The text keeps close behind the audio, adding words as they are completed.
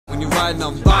when you're riding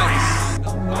on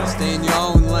bikes, stay in your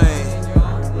own lane.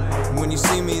 And when you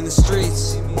see me in the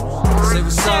streets, say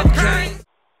what's up, Kane.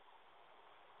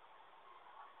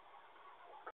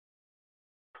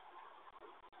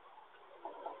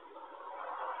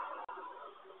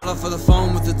 For the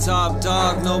phone with the top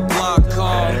dog, no block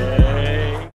call.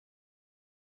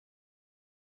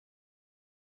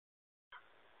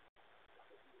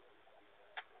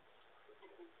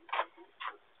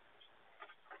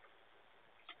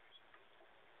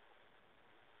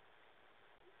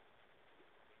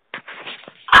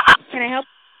 Can I help?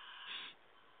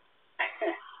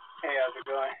 Hey, how's it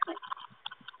going?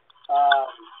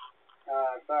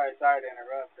 Sorry to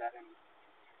interrupt.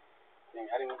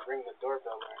 I didn't ring the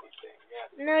doorbell or anything.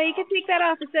 Yeah. No, you can take that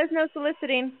off. It says no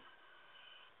soliciting.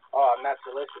 Oh, I'm not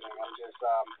soliciting. I'm just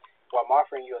I'm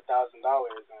offering you $1,000,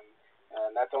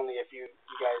 and that's only if you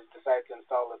guys decide to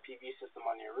install a PV system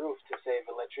on your roof to save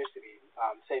electricity,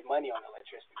 save money on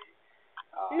electricity.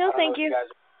 No, thank you.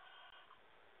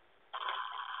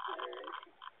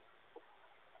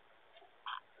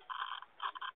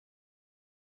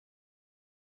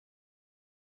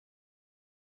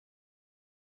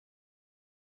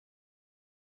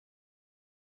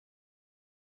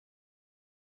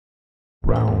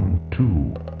 Round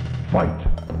 2. Fight.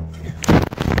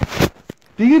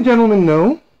 Do you gentlemen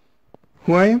know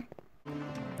who I am?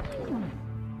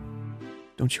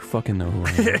 Don't you fucking know who I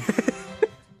am?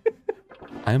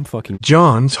 I am fucking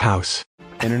John's house.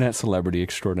 internet celebrity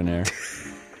extraordinaire.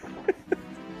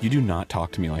 You do not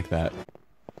talk to me like that.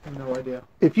 No idea.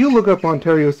 If you look up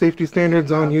Ontario safety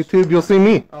standards on YouTube, you'll see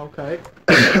me. Okay.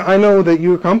 I know that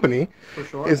your company For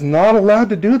sure. is not allowed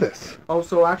to do this. Oh,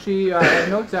 so actually, I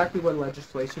know exactly what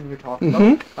legislation you're talking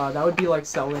about. That would be like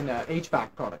selling HVAC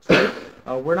products,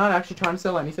 right? We're not actually trying to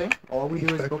sell anything. All we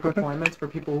do is book appointments for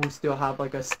people who still have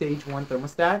like a stage 1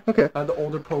 thermostat. Okay. The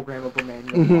older programmable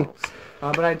manual models.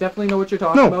 But I definitely know what you're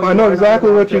talking about. No, I know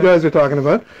exactly what you guys are talking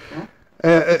about.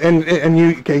 And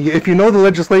you, okay, if you know the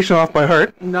legislation off by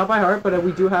heart. Not by heart, but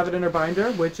we do have it in our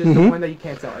binder, which is the one that you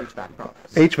can't sell HVAC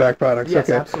products. HVAC products, yes,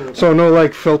 okay. Absolutely. So no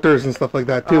like filters and stuff like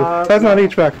that too. That's not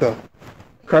HVAC though.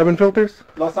 Carbon filters?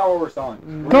 That's not what we're selling.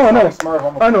 No, I know.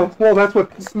 I know. Well, that's what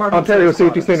Ontario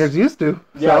safety standards used to.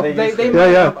 Yeah,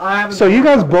 yeah. So you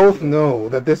guys both know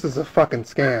that this is a fucking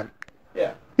scam.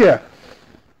 Yeah. Yeah.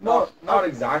 No, not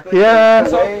exactly. Yeah.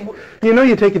 You know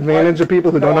you take advantage of people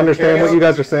who don't understand what you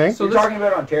guys are saying. So you're talking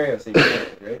about Ontario safety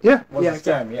standards, right? Yeah. What's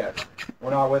the scam? Yeah.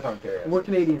 We're not with Ontario. We're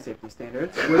Canadian safety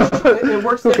standards, which it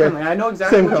works differently. I know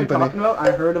exactly what you're talking about. I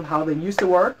heard of how they used to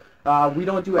work. We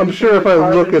don't do anything. I'm sure if I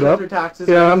look it up. Taxes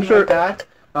yeah, I'm sure. Like that.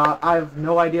 I have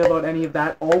no idea about any of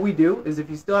that. All we do is if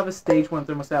you still have a stage 1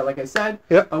 thermostat, like I said,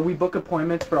 we book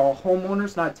appointments for all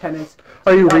homeowners, not tenants.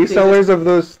 Are you resellers of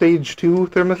those stage 2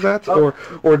 thermostats,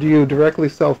 or do you directly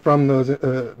sell from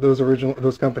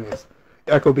those companies,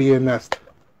 Ecobee and Nest?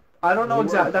 I don't know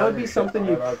exactly. That would be something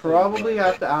you probably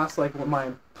have to ask like my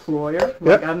employer.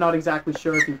 Like I'm not exactly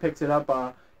sure if he picks it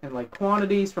up in like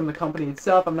quantities from the company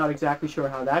itself. I'm not exactly sure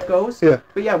how that goes. Yeah.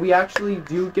 But yeah, we actually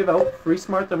do give out free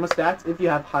smart thermostats if you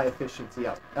have high efficiency.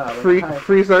 Free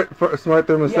smart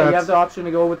thermostats. Yeah, you have the option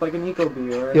to go with like an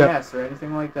Ecobee or a Nest or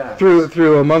anything like that.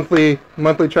 Through a monthly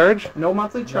charge? No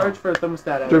monthly charge for a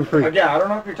thermostat. Through free. Yeah, I don't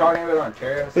know if you're talking about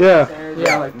Ontario safety standards.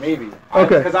 Yeah, like maybe.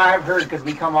 Okay. Because I have heard, because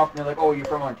we come up and they're like, oh, you're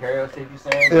from Ontario safety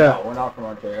standards? Yeah. No, we're not from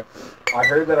Ontario. I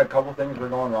heard that a couple things were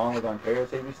going wrong with Ontario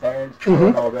safety standards. I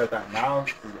don't know about that now.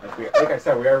 Like I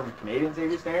said, we are Canadian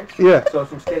safety standards. Yeah. So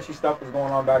some sketchy stuff was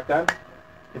going on back then.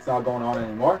 It's not going on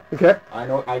anymore. Okay. I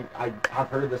know. I have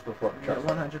heard this before. Yeah,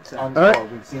 100%. All right.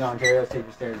 We've seen Ontario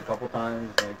safety standards a couple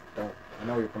times. I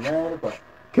know you're from there, but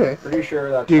okay. Pretty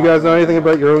sure that. Do you guys know anything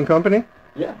about your own company?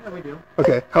 Yeah, we do.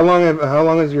 Okay. How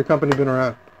long has your company been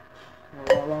around?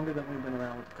 A lot longer than we've been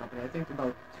around with the company. I think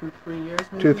about 2-3 years.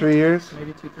 Maybe. 2-3 years.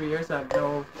 Maybe 2-3 years. I have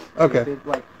no. Okay.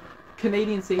 Like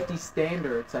Canadian safety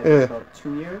standards. I think about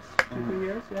 2 years. 2-3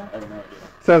 years. Yeah. I have no idea.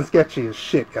 Sounds sketchy as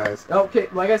shit, guys. Okay,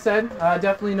 like I said,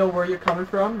 definitely know where you're coming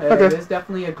from. Okay. It is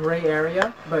definitely a gray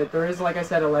area, but there is, like I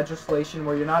said, a legislation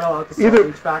where you're not allowed to sell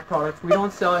HVAC products. We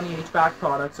don't sell any HVAC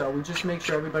products, so we just make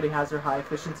sure everybody has their high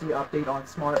efficiency update on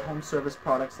smart home service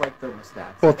products like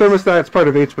thermostats. Well, thermostat's part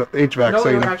of HVAC. No, so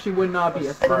it actually would not be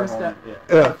a thermostat.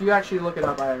 If you actually look it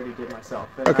up, I already did myself.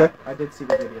 And I did see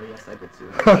the video. Yes, I did see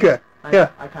it. Okay.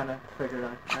 I kind of figured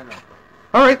I know.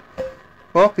 All right.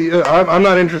 Well, I'm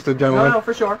not interested, gentlemen. No,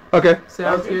 for sure. Okay.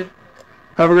 Sounds good.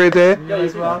 Have a great day. You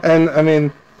as well. And I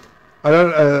mean, I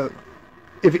don't.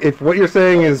 If what you're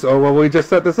saying is, oh well, we just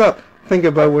set this up. think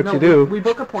about what No, you do. We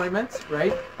book appointments,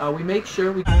 right? We make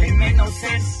sure we It made no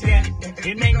sense. Yeah,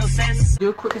 it made no sense. do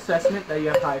a quick assessment that you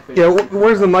have high efficiency. Yeah,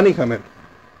 where's the money come in?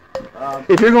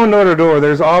 If you're going door to door,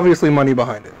 there's obviously money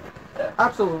behind it,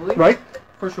 Absolutely. right?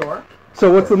 For sure.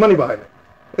 So what's the money behind it?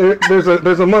 There's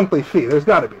a monthly fee. There's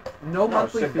got to be. No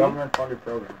monthly it's a fee. government-funded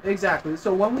program. Exactly.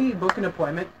 So when we book an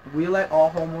appointment, we let all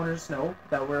homeowners know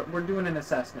that we're doing an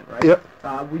assessment, right?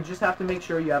 Yep. We just have to make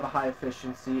sure you have a high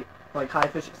efficiency,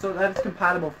 so that it's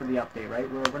compatible for the update, right?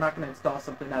 We're not going to install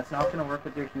something that's not going to work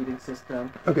with your heating system.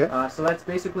 Okay. So that's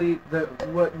basically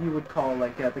what you would call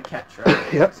like the catch,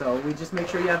 right? Yep. So we just make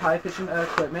sure you have high efficient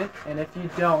equipment, and if you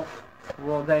don't,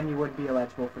 well, then you wouldn't be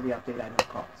eligible for the update at no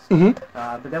cost.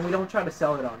 But then we don't try to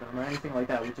sell it on them or anything like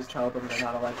that. We just tell them they're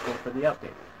not eligible for the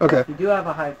update. Okay. If you do have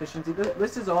a high efficiency,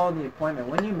 this is all in the appointment.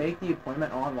 When you make the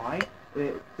appointment online,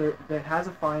 it has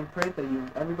a fine print that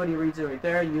everybody reads it right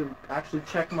there. You actually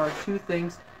check mark 2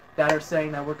 things that are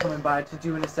saying that we're coming by to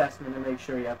do an assessment and make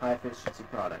sure you have high efficiency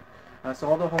product. So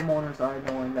all the homeowners are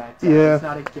knowing that it's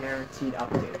not a guaranteed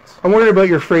update. I'm worried about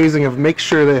your phrasing of make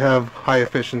sure they have high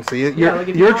efficiency. Like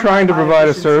if You're don't trying to have high provide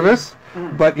a efficiency- service,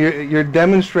 but you're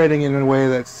demonstrating it in a way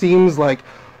that seems like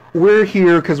we're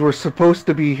here because we're supposed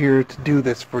to be here to do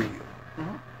this for you,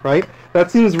 right? That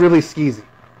seems really skeezy.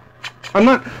 I'm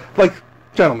not like,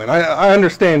 gentlemen. I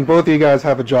understand both of you guys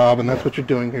have a job and that's what you're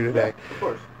doing here today. Of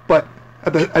course. But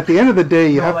at the end of the day,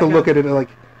 you No, have to like look at it like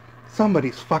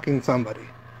somebody's fucking somebody.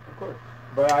 Of course.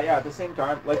 But yeah, at the same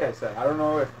time, like I said, I don't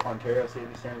know if Ontario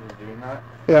Safety Standards is doing that.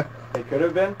 Yeah. They could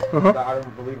have been. But I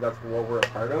don't believe that's what we're a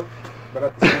part of. But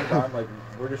at the same time, like,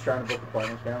 we're just trying to book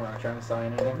appointments, man. We're not trying to sell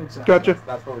anything. Exactly. Gotcha.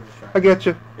 That's what we're just trying I to get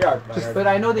you. Yeah. But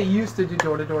I know they used to do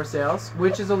door-to-door sales,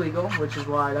 which is illegal, which is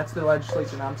why that's the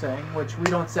legislation I'm saying, which we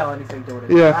don't sell anything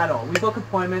door-to-door at all. We book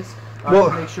appointments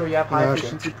to make sure you have high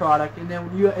efficiency product, and then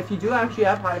if you do actually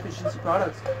have high efficiency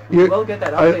products, you will get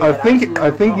that update. I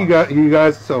think you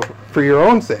guys. So for your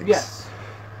own sakes. Yes.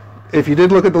 If you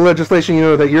did look at the legislation, you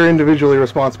know that you're individually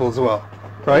responsible as well,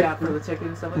 right? Yeah, for the ticket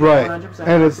and stuff like right. that. 100%.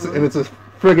 And absolutely. it's a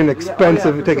friggin'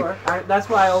 expensive for ticket. Sure. That's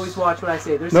why I always watch what I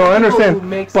say. There's No, I some people understand, who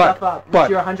make but- stuff up, but-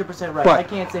 which you're 100% right. but I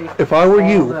can't say. If I were all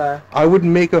you, the- I would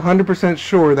make 100%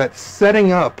 sure that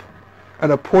setting up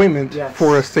an appointment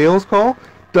for a sales call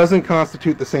doesn't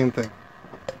constitute the same thing.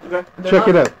 Okay. Check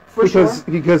it out. For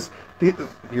because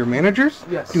your managers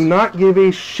Yes. do not give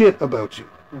a shit about you.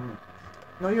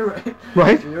 No, you're right.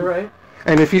 Right? You're right.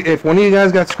 And if one of you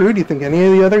guys got screwed, you think any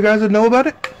of the other guys would know about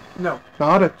it? No.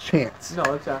 Not a chance. No,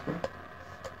 exactly.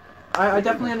 I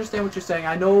definitely understand what you're saying.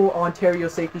 I know Ontario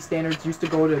Safety Standards used to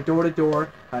go to door,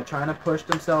 trying to push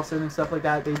themselves in and stuff like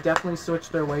that. They definitely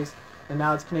switched their ways, and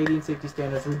now it's Canadian Safety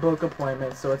Standards. We book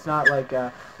appointments, so it's not like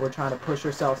we're trying to push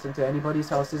ourselves into anybody's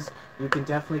houses. You can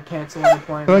definitely cancel an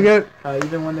appointment. I get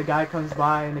even when the guy comes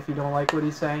by, and if you don't like what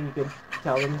he's saying, you can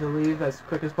tell him to leave as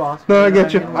quick as possible. No, I You know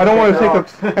get you. what mean? I don't want to We'll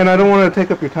take up, and I don't want to take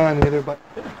up your time either. But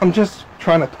I'm just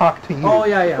trying to talk to you. Oh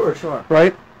yeah, for sure.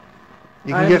 Right?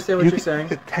 You I understand what you're saying.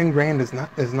 10 grand is not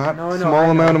a No,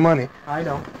 small amount of money. I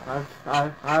know.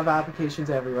 I have applications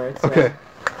everywhere. It's, Okay.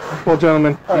 Well,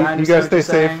 gentlemen, I you guys understand stay what you're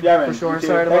safe. saying. Yeah, man. For sure. You too.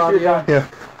 Sorry to Thanks for bother your you. time. Yeah.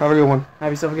 Have a good one.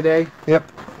 Have yourself a good day.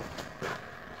 Yep.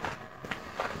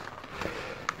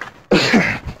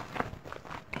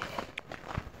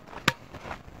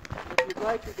 If you'd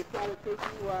like, we could try to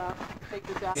take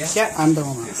this out. Yeah, I'm the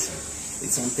woman.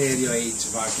 It's Ontario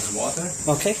HVAC and water.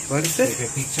 Okay, what is it? Take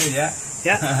a picture, yeah.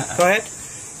 Yeah, go ahead.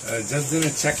 Just doing a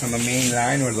check on the main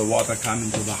line where the water coming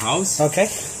to the house. Okay.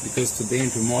 Because today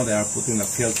and tomorrow they are putting the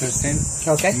filters in.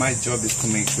 Okay. My job is to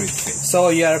make sure it fits. So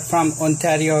you are from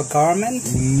Ontario government?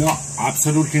 No,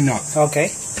 absolutely not. Okay.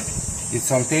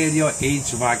 It's Ontario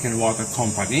HVAC and Water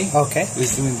Company. Okay.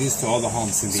 It's doing this to all the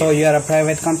homes in the So you are a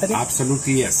private company?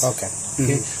 Absolutely, yes. Okay.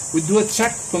 Okay. We do a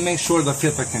check to make sure the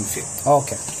filter can fit.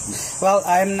 Okay. Well,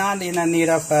 I'm not in a need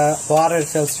of a water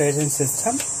filtration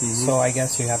system, so I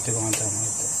guess you have to go on to with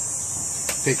this.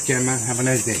 Take care, man. Have a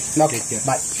nice day. Okay. Take care.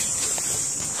 Bye.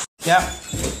 Yeah.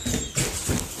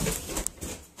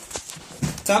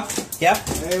 What's up? Yeah.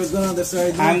 Hey, what's going on this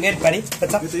side? I'm good, buddy.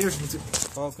 What's up? Good to hear.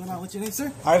 What's going on? What's your name,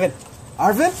 sir? Arvin.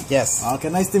 Arvin? Yes. Okay,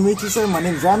 nice to meet you, sir. My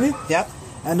name's Rami. Yep.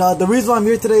 And the reason why I'm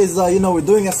here today is, we're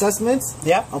doing assessments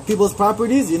Yep. of people's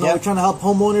properties. We're trying to help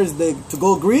homeowners to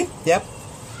go green. Yep.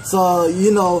 So,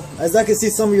 as I can see,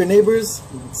 some of your neighbors,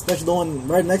 especially the one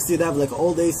right next to you, they have like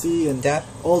old AC and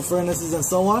old furnaces and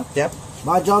so on. Yep.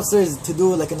 My job, sir, is to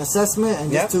do like an assessment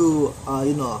and just to,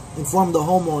 inform the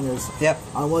homeowners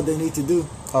on what they need to do.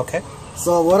 Okay.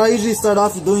 So what I usually start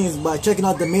off doing is by checking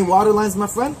out the main water lines, my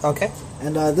friend. Okay.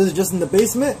 And this is just in the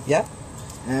basement. Yeah.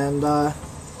 And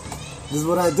This is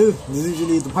what I do. This is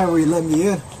usually the part where you let me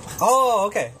in. Oh,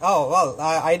 okay. Oh, well,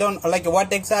 I don't like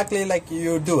what exactly like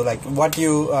you do, like what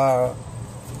you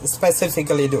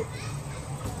specifically do.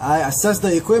 I assess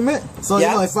the equipment. So you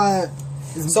know if I.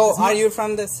 So are you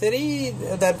from the city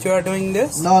that you are doing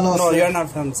this? No, no, sir. you're not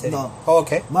from the city. No. Oh,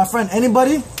 okay. My friend,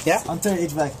 anybody? Yeah. I'm turning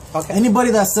HVAC. Okay.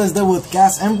 Anybody that says they're with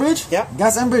Gas Enbridge? Yeah.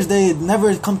 Gas Enbridge, they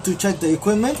never come to check the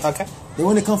equipment. Okay. They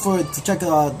only come to check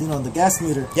the gas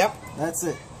meter. Yep. That's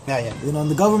it. Yeah, yeah. You know, in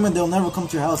the government, they'll never come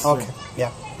to your house. Okay. Sir.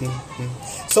 Yeah.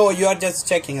 So you are just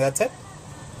checking. That's it.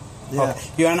 Yeah. Okay.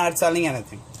 You are not selling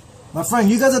anything. My friend,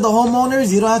 you guys are the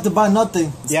homeowners. You don't have to buy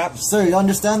nothing. Yep. Sir, you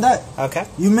understand that? Okay.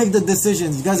 You make the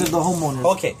decisions. You guys are the homeowners.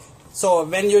 Okay. So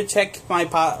when you check my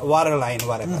water line,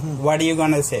 whatever, what are you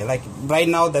gonna say? Like right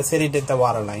now, the city did the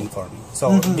water line for me.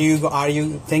 So are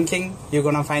you thinking you're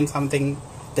gonna find something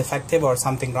defective or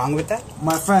something wrong with that?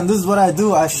 My friend, this is what I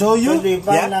do. I show you.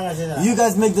 Yeah. You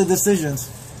guys make the decisions.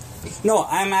 No,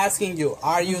 I'm asking you.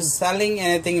 Are you selling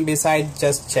anything besides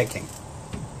just checking?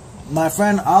 My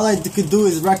friend, all I could do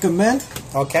is recommend.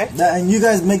 Okay. That, and you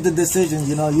guys make the decisions.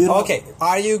 You know, you don't. Okay.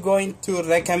 Are you going to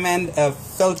recommend a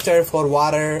filter for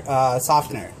water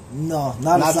softener? No,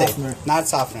 not a softener. Not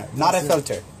softener. Not a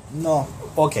filter. No.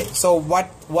 Okay. So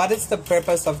what is the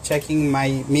purpose of checking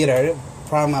my meter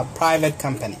from a private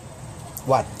company?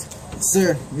 What?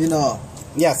 Sir, you know.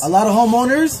 Yes. A lot of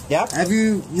homeowners. Yep. Have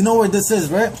you know where this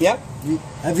is, right? Yep.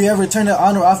 Have you ever turned it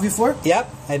on or off before? Yep,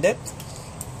 I did.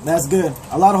 That's good.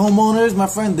 A lot of homeowners, my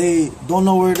friend, they don't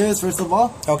know where it is, first of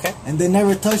all. Okay. And they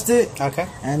never touched it. Okay.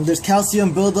 And there's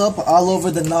calcium buildup all over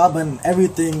the knob and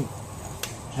everything.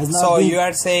 Has not So been... you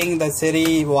are saying the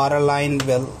city water line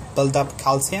will build up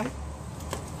calcium?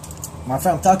 My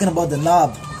friend, I'm talking about the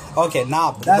knob. Okay,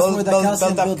 knob. That's where the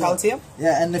calcium build up calcium?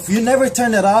 Yeah, and if you never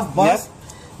turn it off, boss,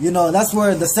 you know, that's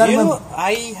where the sediment... You know,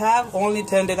 I have only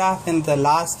turned it off in the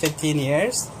last 15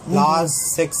 years.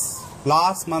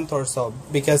 Last month or so,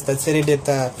 because the city did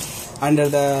under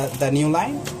the new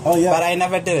line. Oh yeah. But I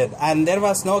never did it, and there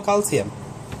was no calcium.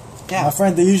 Yeah. My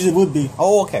friend, they usually would be.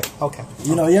 Oh, okay, okay.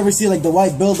 You know, you ever see like the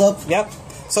white buildup? Yep.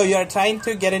 So you are trying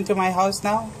to get into my house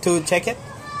now to check it?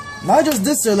 Not just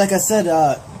this, sir. Like I said,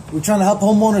 we're trying to help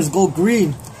homeowners go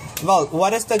green. Well,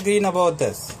 what is the green about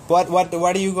this? What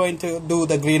are you going to do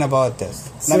the green about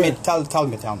this? Sir, Let me tell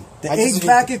me. The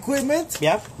HVAC equipment.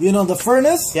 Yep. You know, the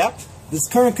furnace. Yep. This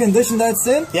current condition that's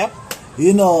in. Yep.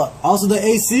 You know, also the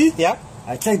AC. Yep.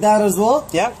 I checked that as well.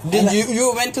 Yep. Did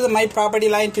you went to my property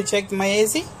line to check my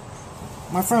AC?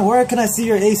 My friend, where can I see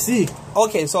your AC?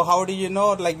 Okay, so how do you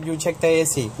know, like, you checked the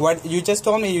AC? What, you just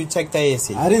told me you checked the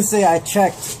AC. I didn't say I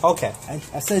checked. Okay.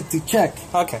 I said to check.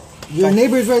 Okay. Your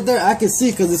neighbor's right there, I can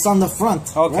see because it's on the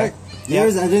front. Okay. Right?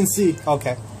 Yours, I didn't see.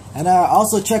 Okay. And I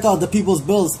also check out the people's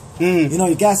bills. You know,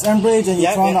 your gas Enbridge and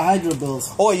your Toronto Hydro bills.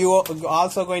 Oh, you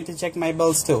also going to check my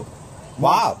bills too?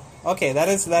 Wow. Okay, that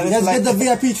is you guys like... get the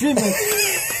VIP treatment.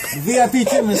 VIP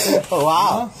treatment, sir.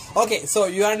 Wow. Okay, so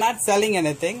you are not selling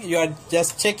anything. You are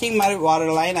just checking my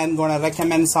water line and going to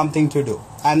recommend something to do.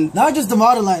 And not just the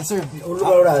water line, sir.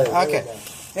 Okay.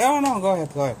 Yeah, no, go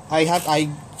ahead. I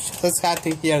just had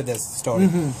to hear this story.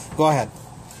 Go ahead.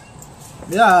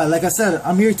 Yeah, like I said,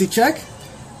 I'm here to check.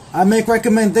 I make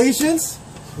recommendations.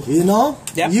 You know,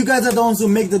 you guys are the ones who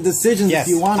make the decisions if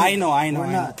you want I know. or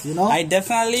not. You know, I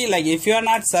definitely, like, if you are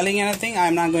not selling anything,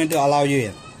 I'm not going to allow you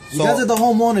in. You guys are the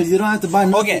homeowners. You don't have to buy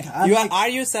nothing. Okay, are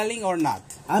you selling or not?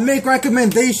 I make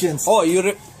recommendations. Oh,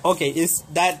 okay? Is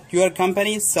that your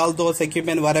company sell those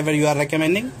equipment, whatever you are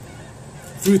recommending?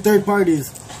 Through third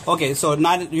parties. Okay, so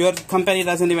not your company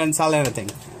doesn't even sell anything.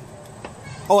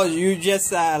 Oh, you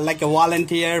just like a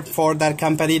volunteer for that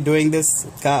company doing this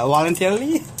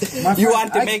voluntarily? You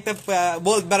want to make the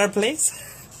world better place?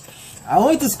 I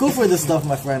went to school for this stuff,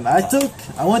 my friend. I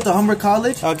went to Humber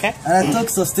College. Okay. And I took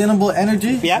sustainable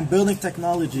energy and building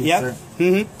technology. Yeah.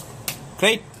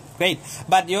 Great.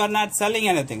 But you are not selling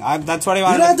anything. That's what I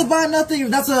want. You don't have to buy nothing.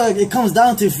 That's what it comes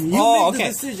down to. You make the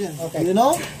decision. Okay. You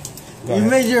know? You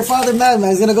made your father mad,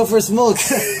 man. He's gonna go for a smoke.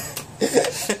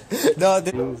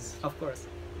 Of course.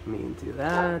 I mean, do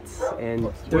that,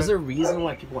 and there's a reason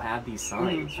why people have these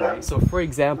signs, right? So, for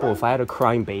example, if I had a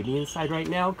crying baby inside right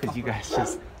now, because you guys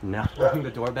just not ring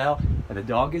the doorbell, and the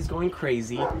dog is going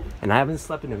crazy, and I haven't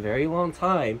slept in a very long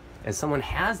time, and someone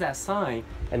has that sign,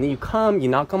 and then you come, you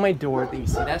knock on my door, then you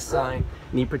see that sign,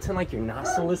 and you pretend like you're not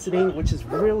soliciting, which is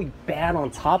really bad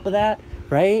on top of that,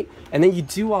 right? And then you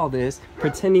do all this,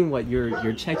 pretending what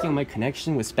you're checking on my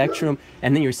connection with Spectrum,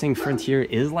 and then you're saying Frontier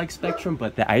is like Spectrum,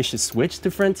 but that I should switch to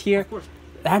Frontier.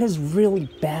 That is really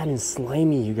bad and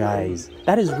slimy, you guys.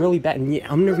 That is really bad. And yeah,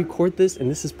 I'm gonna record this, and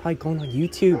this is probably going on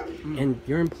YouTube, and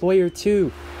your employer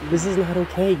too. This is not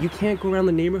okay. You can't go around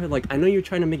the neighborhood like, I know you're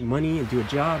trying to make money and do a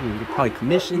job, and you're probably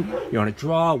commissioned, you're on a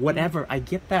draw, whatever. I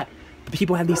get that. But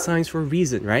people have these signs for a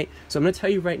reason, right? So I'm gonna tell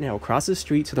you right now, across the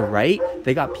street to the right,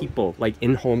 they got people like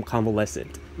in-home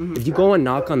convalescent. If you go and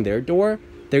knock on their door,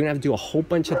 they're gonna have to do a whole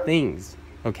bunch of things,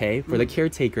 okay, for the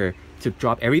caretaker to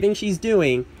drop everything she's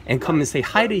doing and come and say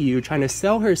hi to you, trying to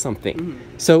sell her something.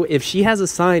 So if she has a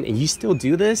sign and you still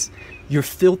do this, you're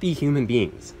filthy human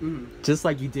beings, just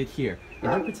like you did here.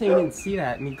 And don't pretend you didn't see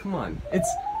that. I mean, come on. It's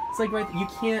like, right, you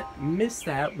can't miss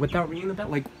that without ringing the bell.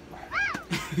 Like,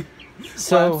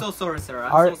 so well, I'm so sorry, sir.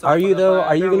 Are you though?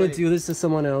 Are you gonna do this to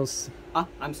someone else?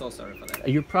 I'm so sorry for that.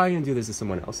 You're probably gonna do this to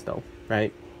someone else, though,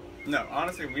 right? No,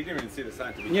 honestly, we didn't even see the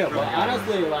sign. Yeah, but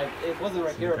honestly, like, it wasn't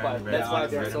right here, but that's why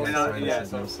they're so sorry. Yeah,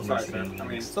 so sorry. I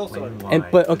mean, so sorry.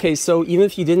 But okay, so even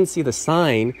if you didn't see the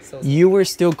sign, you were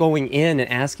still going in and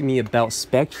asking me about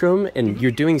Spectrum, and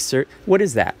you're doing what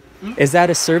is that? Is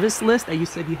that a service list that you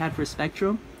said you had for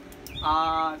Spectrum?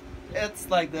 It's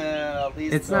like the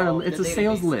list. It's not. It's a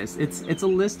sales list. It's a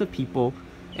list of people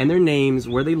and their names,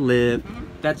 where they live.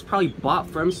 That's probably bought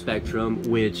from Spectrum,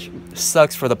 which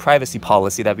sucks for the privacy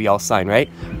policy that we all sign, right?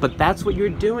 But that's what you're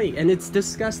doing, and it's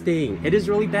disgusting. It is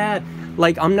really bad.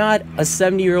 Like, I'm not a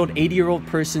 70-year-old, 80-year-old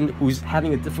person who's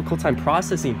having a difficult time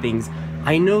processing things.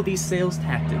 I know these sales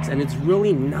tactics, and it's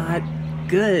really not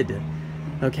good.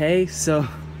 Okay, so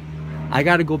I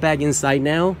gotta go back inside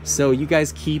now. So you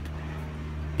guys keep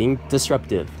being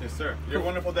disruptive. Yes, sir. You have a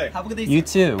wonderful day. Have a good day. You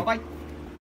too. Bye-bye.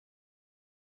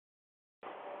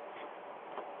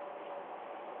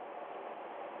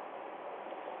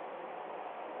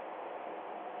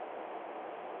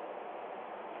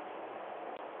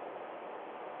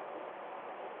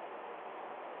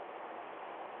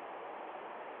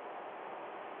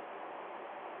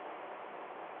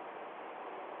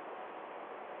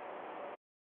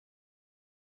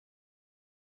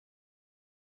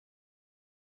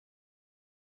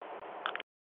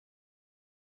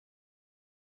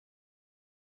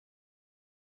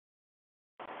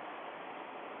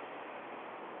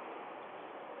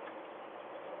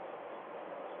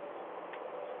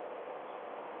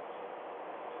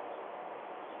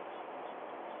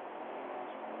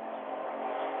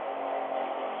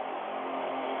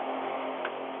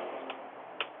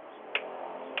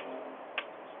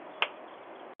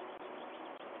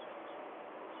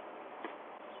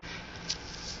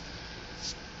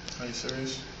 Are you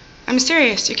serious? I'm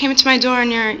serious. You came into my door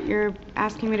and you're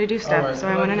asking me to do stuff, Right, so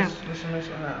I want to know.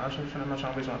 I'm not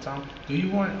trying to waste my time. Do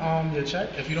you want your check?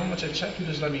 If you don't want your check, you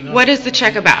just let me know. What is the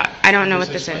check about? I don't know what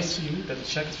this Explain is. to you that the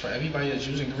check is for everybody that's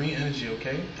using green energy,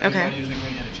 okay? Okay. Everybody using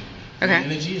green energy. Okay.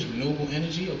 Green energy is renewable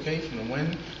energy, okay? From the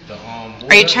wind, the water.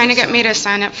 Are you trying to get me to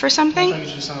sign up for I'm not something? trying to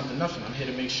get you to sign up to nothing. I'm here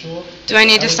to make sure. Do I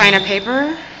need to sign a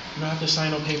paper? You don't have to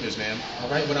sign no papers, ma'am. All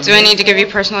right. Do I need to give you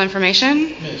personal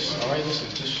information? Miss, all right. Listen,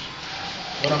 just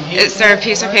what I'm here. Is there a for,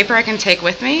 piece of all right? paper I can take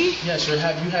with me? Yes, you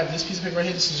have this piece of paper right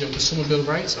here. This is your consumer bill of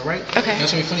rights, all right? Okay.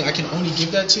 That's really funny. I can only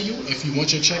give that to you if you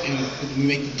want your check and we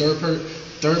make the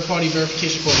third-party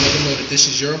verification for let them know that this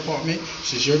is your apartment,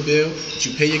 this is your bill, that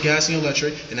you pay your gas and your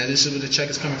electric, and that this is where the check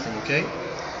is coming from, okay?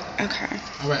 Okay.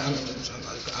 All right.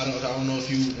 I don't know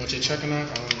if you want your check or not.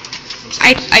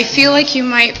 I feel like you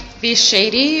might be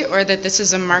shady, or that this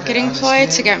is a marketing ploy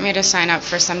to get me to sign up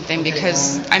for something,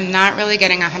 because I'm not really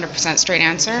getting a 100% straight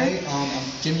answer. Okay, I'm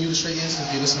giving you the straight answer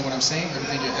if you listen to what I'm saying,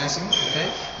 everything you're asking,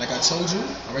 okay? Like I told you,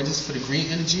 all right, this is for the green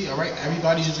energy, all right?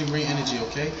 Everybody's using green energy,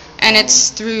 okay? And it's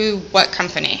through what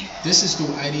company? This is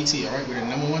through IDT, all right? We're the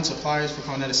 #1 suppliers for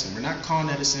Con Edison. We're not Con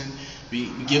Edison. We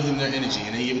give them their energy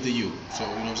and they give it to you. So,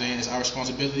 you know what I'm saying? It's our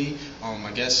responsibility.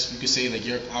 I guess you could say like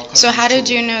you're our customer. So how did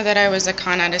too. you know that I was a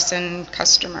Con Edison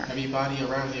customer? Everybody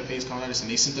around here pays Con Edison.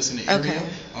 They sent us in the area,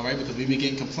 all right, because we've been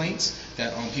getting complaints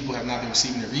that people have not been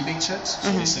receiving their rebate checks.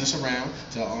 So they sent us around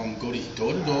to go to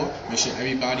door to door, make sure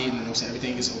everybody, you know what I'm saying,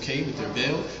 everything is okay with their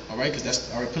bill, all right? Because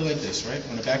that's, all right, put it like this, right?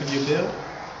 On the back of your bill,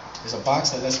 there's a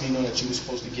box that lets me know that you were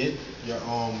supposed to get your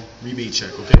rebate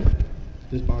check, okay?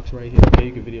 This box right here, okay,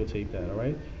 you can videotape that, all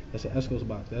right? That's an ESCO's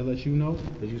box. That lets you know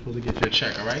that you're supposed to get your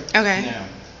check, all right? Okay. Now,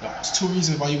 there's 2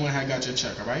 reasons why you wouldn't have got your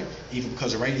check, all right? Either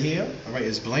because right here, all right,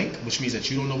 is blank, which means that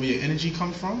you don't know where your energy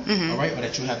comes from, all right? Or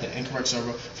that you have the incorrect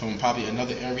server from probably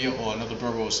another area or another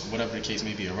borough, whatever the case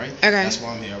may be, all right? Okay. That's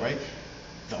why I'm here, all right?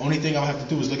 The only thing I'll have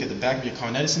to do is look at the back of your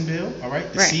Con Edison bill, all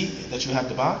right? To see that you have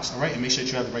the box, all right? And make sure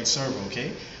that you have the right server,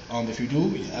 okay? If you do,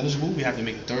 you're eligible, we have to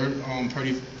make a third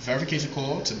party verification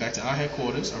call back to our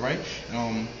headquarters, all right?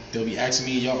 They'll be asking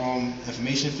me your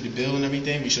information for the bill and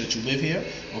everything, make sure that you live here,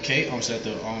 okay? So that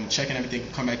the check and everything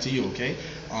can come back to you, okay?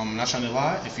 I'm not trying to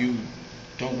lie. If you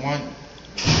don't want, you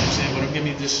know what I'm saying, whatever, give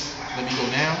me this, let me go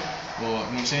now. Or, you know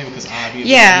what I'm saying? Because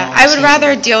I would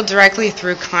rather deal directly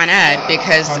through Con Ed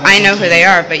because I know who they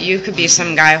are, but you could be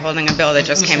some guy holding a bill that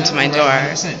just came to my door.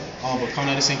 100%. But Con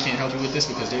Edison can't help you with this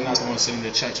because they're not the ones sending the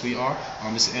checks. We are.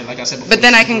 And like I said before, but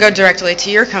then I can go directly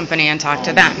to your company and talk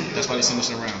to them. That's why they send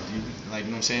us around. You know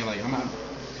what I'm saying? Like, I'm not.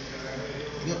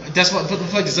 That's what.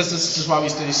 That's just why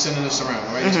they're sending us around.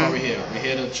 All right. That's why we're here. We're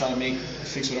here to try to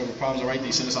fix whatever problems. All right.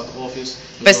 They send us out the office.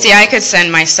 But see, I could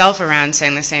send myself around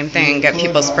saying the same thing and get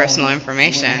people's personal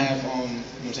information. You have, you know what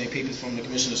I'm saying, papers from the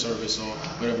commissioner service or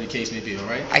whatever the case may be. All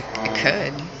right. I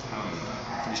could.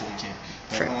 Pretty sure you can.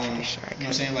 But, Pretty sure I could. You know what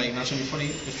I'm saying? Like, not trying to be funny.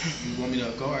 If you want me to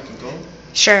go, I can go.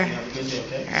 Sure. You have a good day.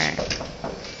 Okay. All right.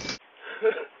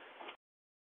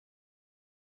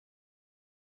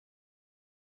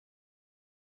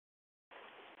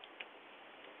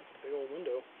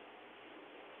 Window.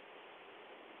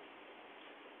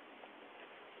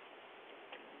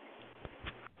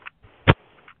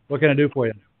 What can I do for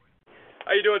you?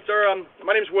 How you doing, sir?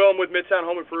 My name's Will. I'm with Midtown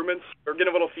Home Improvements. We're getting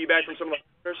a little feedback from some of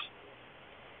the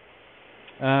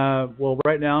owners. Well,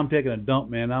 right now I'm taking a dump,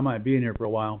 man. I might be in here for a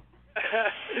while.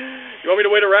 You want me to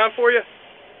wait around for you?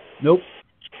 Nope.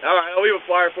 All right, I'll leave a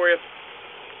flyer for you.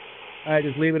 All right,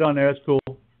 just leave it on there. That's cool.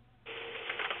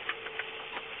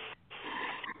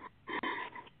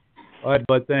 All right,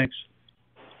 bud. Thanks.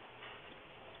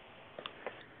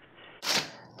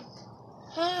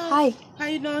 Hi. How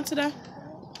you doing today?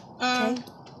 Okay.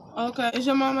 Okay. Is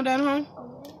your mom and dad home?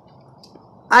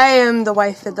 I am the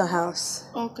wife of the house.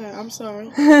 Okay, I'm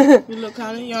sorry. You look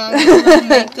kind of young.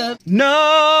 Makeup.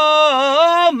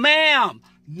 No, ma'am.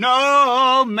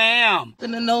 No, ma'am.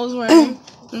 And the nose ring.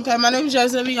 Okay, my name is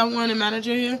Josephine. I'm one of the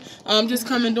manager here. I'm just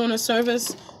coming doing a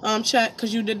service check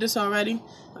because you did this already.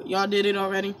 Y'all did it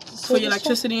already for your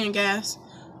electricity and gas.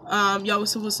 Y'all was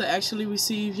supposed to actually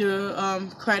receive your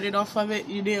credit off of it.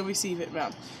 You didn't receive it,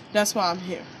 ma'am. That's why I'm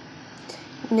here.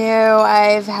 No,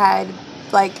 I've had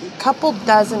like a couple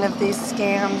dozen of these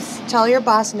scams. Tell your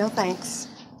boss no thanks.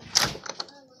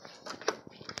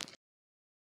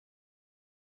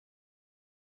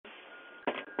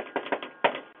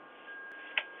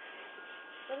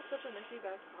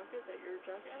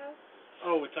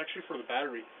 Oh, it's actually for the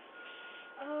battery.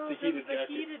 Oh, the heated jacket.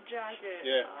 Heated jacket.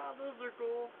 Yeah. Oh, those are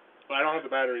cool. But I don't have the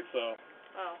battery, so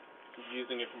Oh. I'm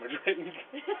using it for my drink.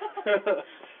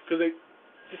 Because they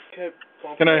just kept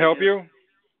bumping. Can I help here. you?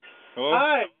 Hello?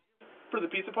 Hi. For the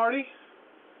pizza party?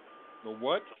 The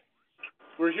what?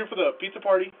 We're here for the pizza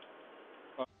party.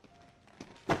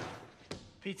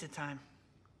 Pizza time.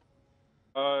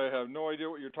 I have no idea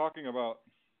what you're talking about.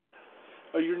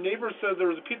 Oh, your neighbor said there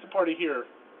was a pizza party here.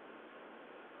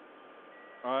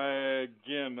 I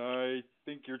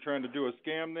think you're trying to do a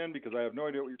scam then, because I have no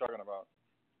idea what you're talking about.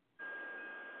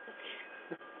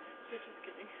 You're just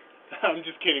kidding. I'm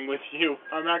just kidding with you.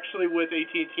 I'm actually with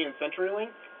AT&T and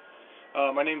CenturyLink.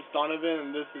 My name's Donovan,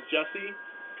 and this is Jesse.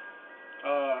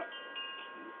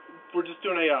 We're just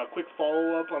doing a quick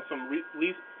follow-up on some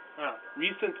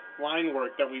recent line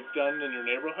work that we've done in your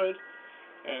neighborhood.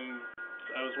 And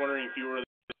I was wondering if you were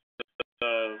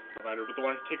the provider, but the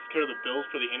one who takes care of the bills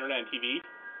for the internet and TV.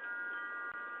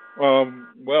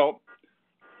 Well,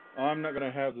 I'm not going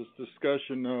to have this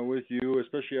discussion with you,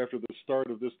 especially after the start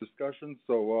of this discussion.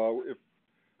 So if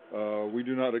we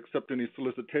do not accept any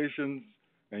solicitations,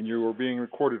 and you are being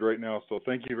recorded right now, so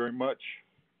thank you very much.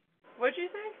 What'd you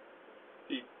say?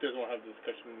 He doesn't want to have the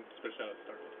discussion, especially how it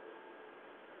started.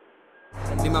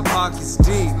 Need my pockets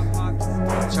deep,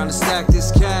 trying to stack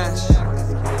this cash.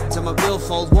 Till my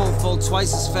billfold won't fold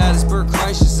twice as fat as Bert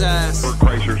Kreischer's ass. Bert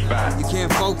Kreischer's fat. You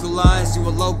can't vocalize, you a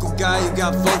local guy, you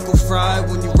got vocal fry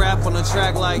when you rap on a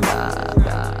track like